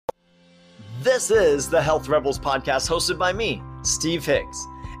This is the Health Rebels podcast hosted by me, Steve Higgs,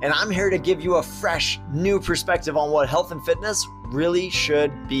 and I'm here to give you a fresh, new perspective on what health and fitness really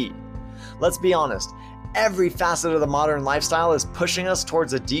should be. Let's be honest, every facet of the modern lifestyle is pushing us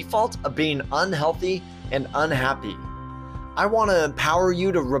towards a default of being unhealthy and unhappy. I want to empower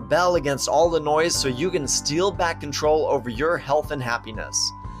you to rebel against all the noise so you can steal back control over your health and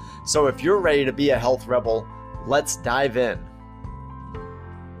happiness. So if you're ready to be a health rebel, let's dive in.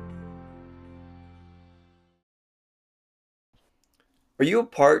 Are you a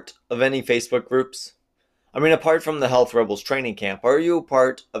part of any Facebook groups? I mean, apart from the Health Rebels training camp, are you a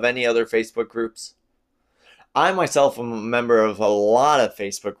part of any other Facebook groups? I myself am a member of a lot of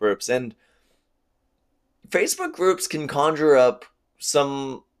Facebook groups, and Facebook groups can conjure up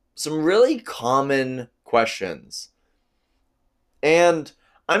some really common questions. And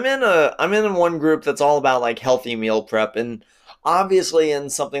I'm in one group that's all about like healthy meal prep, and obviously in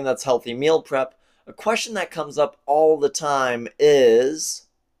something that's healthy meal prep, a question that comes up all the time is,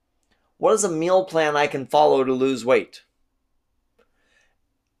 what is a meal plan I can follow to lose weight?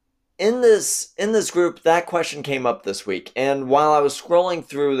 In this group, that question came up this week, and while I was scrolling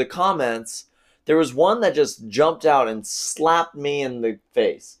through the comments, there was one that just jumped out and slapped me in the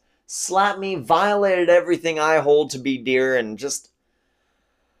face. Slapped me, violated everything I hold to be dear, and just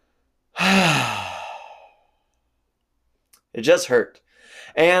it just hurt.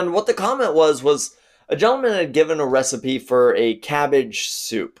 And what the comment was a gentleman had given a recipe for a cabbage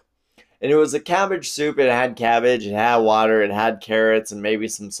soup. And it was a cabbage soup. It had cabbage, it had water, it had carrots, and maybe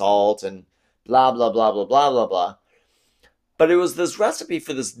some salt, and blah, blah, blah, blah, blah, blah, blah. But it was this recipe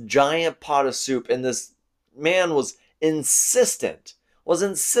for this giant pot of soup, and this man was insistent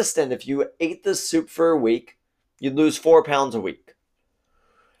if you ate this soup for a week, you'd lose 4 pounds a week.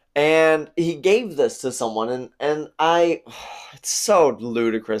 And he gave this to someone, and it's so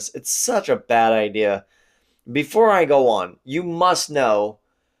ludicrous. It's such a bad idea. Before I go on, you must know,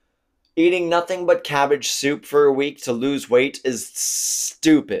 eating nothing but cabbage soup for a week to lose weight is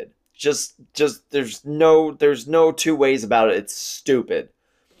stupid. Just there's no two ways about it. It's stupid.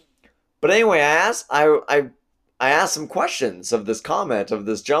 But anyway, I asked some questions of this comment of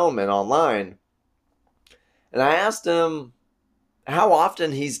this gentleman online, and I asked him how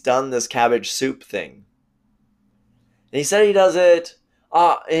often he's done this cabbage soup thing. And he said he does it,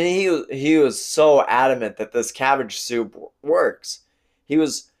 and he was so adamant that this cabbage soup works. He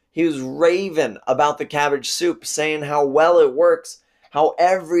was raving about the cabbage soup, saying how well it works, how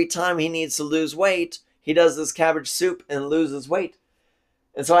every time he needs to lose weight, he does this cabbage soup and loses weight.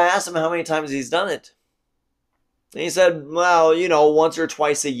 And so I asked him how many times he's done it. And he said, well, once or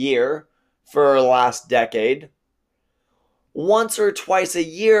twice a year for the last decade. Once or twice a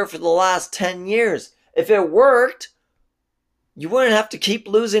year for the last 10 years. If it worked, you wouldn't have to keep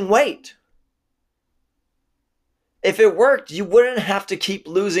losing weight. If it worked, you wouldn't have to keep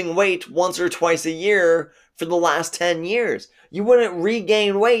losing weight once or twice a year for the last 10 years. You wouldn't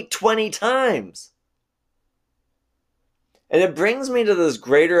regain weight 20 times. And it brings me to this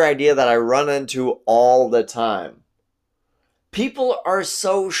greater idea that I run into all the time. People are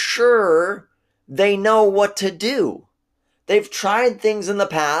so sure they know what to do. They've tried things in the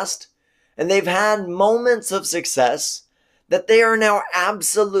past, and they've had moments of success that they are now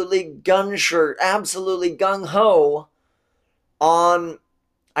absolutely gung-ho on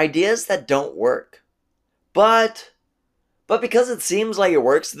ideas that don't work. But because it seems like it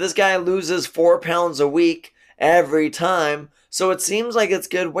works, this guy loses 4 pounds a week every time, so it seems like it's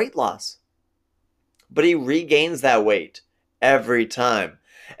good weight loss. But he regains that weight every time.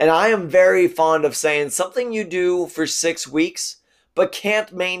 And I am very fond of saying something you do for 6 weeks but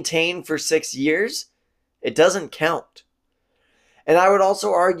can't maintain for 6 years, it doesn't count. And I would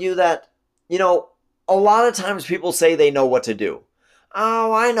also argue that, a lot of times people say they know what to do.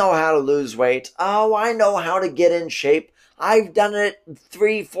 Oh, I know how to lose weight. Oh, I know how to get in shape. I've done it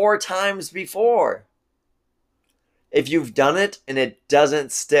 3-4 times before. If you've done it and it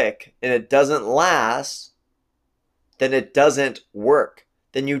doesn't stick and it doesn't last, then it doesn't work.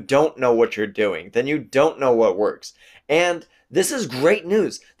 Then you don't know what you're doing. Then you don't know what works. And this is great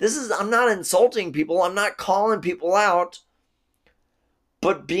news. I'm not insulting people. I'm not calling people out.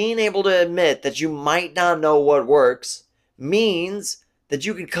 But being able to admit that you might not know what works means that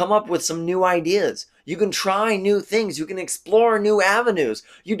you can come up with some new ideas. You can try new things. You can explore new avenues.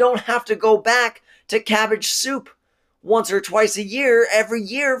 You don't have to go back to cabbage soup once or twice a year, every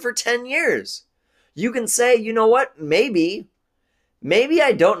year for 10 years. You can say, you know what, maybe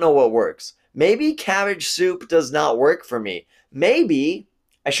I don't know what works. Maybe cabbage soup does not work for me. Maybe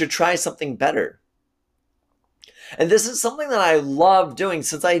I should try something better. And this is something that I love doing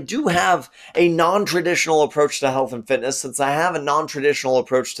since I do have a non-traditional approach to health and fitness, since I have a non-traditional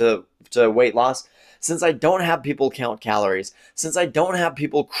approach to weight loss, since I don't have people count calories, since I don't have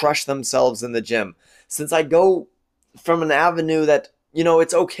people crush themselves in the gym, since I go from an avenue that,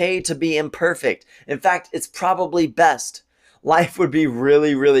 it's okay to be imperfect. In fact, it's probably best. Life would be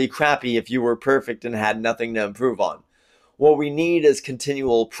really, really crappy if you were perfect and had nothing to improve on. What we need is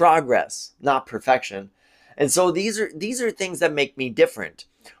continual progress, not perfection. And so these are things that make me different,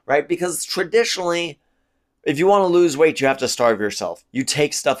 right? Because traditionally, if you want to lose weight, you have to starve yourself. You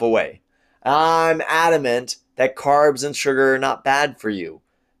take stuff away. I'm adamant that carbs and sugar are not bad for you.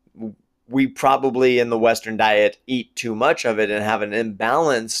 We probably in the Western diet eat too much of it and have an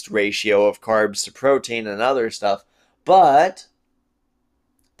imbalanced ratio of carbs to protein and other stuff, but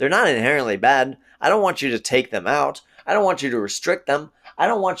they're not inherently bad. I don't want you to take them out. I don't want you to restrict them. I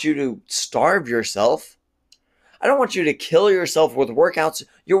don't want you to starve yourself. I don't want you to kill yourself with workouts.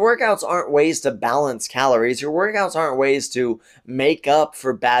 Your workouts aren't ways to balance calories. Your workouts aren't ways to make up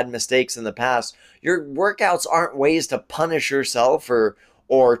for bad mistakes in the past. Your workouts aren't ways to punish yourself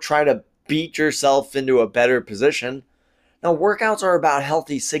or try to beat yourself into a better position. No, workouts are about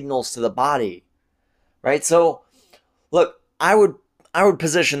healthy signals to the body, right? So, look, I would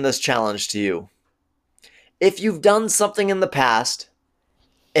position this challenge to you. If you've done something in the past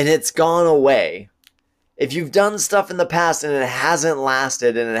and it's gone away, if you've done stuff in the past and it hasn't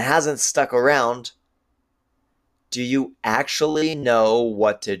lasted and it hasn't stuck around, do you actually know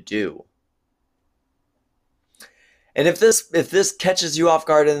what to do? And if this catches you off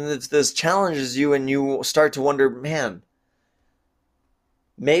guard and if this challenges you and you start to wonder, man,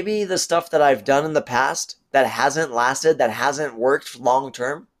 maybe the stuff that I've done in the past that hasn't lasted, that hasn't worked long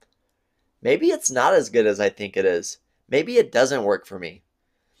term, maybe it's not as good as I think it is. Maybe it doesn't work for me.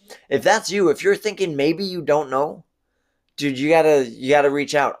 If that's you, if you're thinking maybe you don't know, dude, you gotta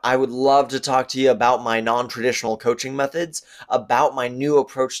reach out. I would love to talk to you about my non-traditional coaching methods, about my new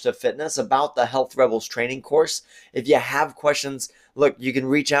approach to fitness, about the Health Rebels training course. If you have questions, look, you can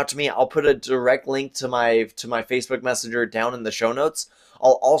reach out to me. I'll put a direct link to my Facebook Messenger down in the show notes.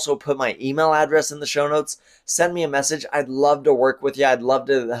 I'll also put my email address in the show notes. Send me a message. I'd love to work with you. I'd love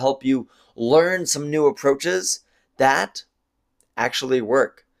to help you learn some new approaches that actually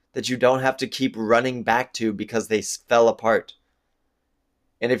work, that you don't have to keep running back to because they fell apart.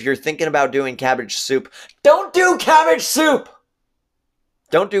 And if you're thinking about doing cabbage soup, don't do cabbage soup!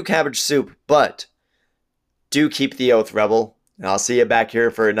 Don't do cabbage soup, but do keep the oath, Rebel. And I'll see you back here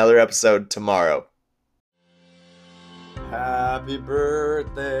for another episode tomorrow. Happy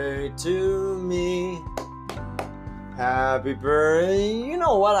birthday to me. Happy birthday. You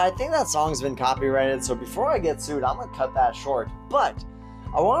know what? I think that song's been copyrighted, so before I get sued, I'm going to cut that short. But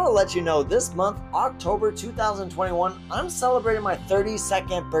I want to let you know this month, October 2021, I'm celebrating my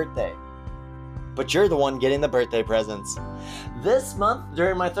 32nd birthday. But you're the one getting the birthday presents. This month,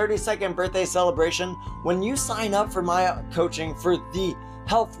 during my 32nd birthday celebration, when you sign up for my coaching for the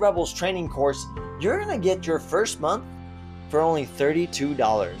Health Rebels training course, you're going to get your first month for only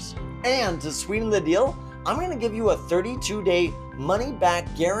 $32. And to sweeten the deal, I'm going to give you a 32-day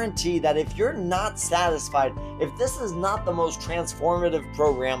money-back guarantee that if you're not satisfied, if this is not the most transformative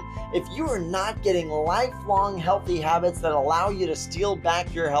program, if you are not getting lifelong healthy habits that allow you to steal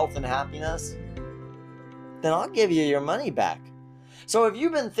back your health and happiness, then I'll give you your money back. So if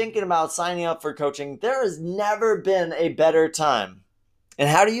you've been thinking about signing up for coaching, there has never been a better time. And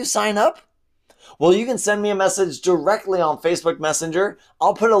how do you sign up? Well, you can send me a message directly on Facebook Messenger.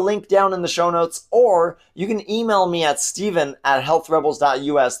 I'll put a link down in the show notes, or you can email me at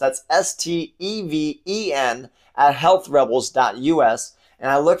steven@healthrebels.us. That's STEVEN @healthrebels.us.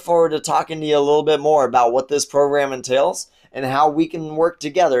 And I look forward to talking to you a little bit more about what this program entails and how we can work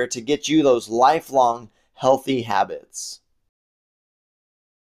together to get you those lifelong healthy habits.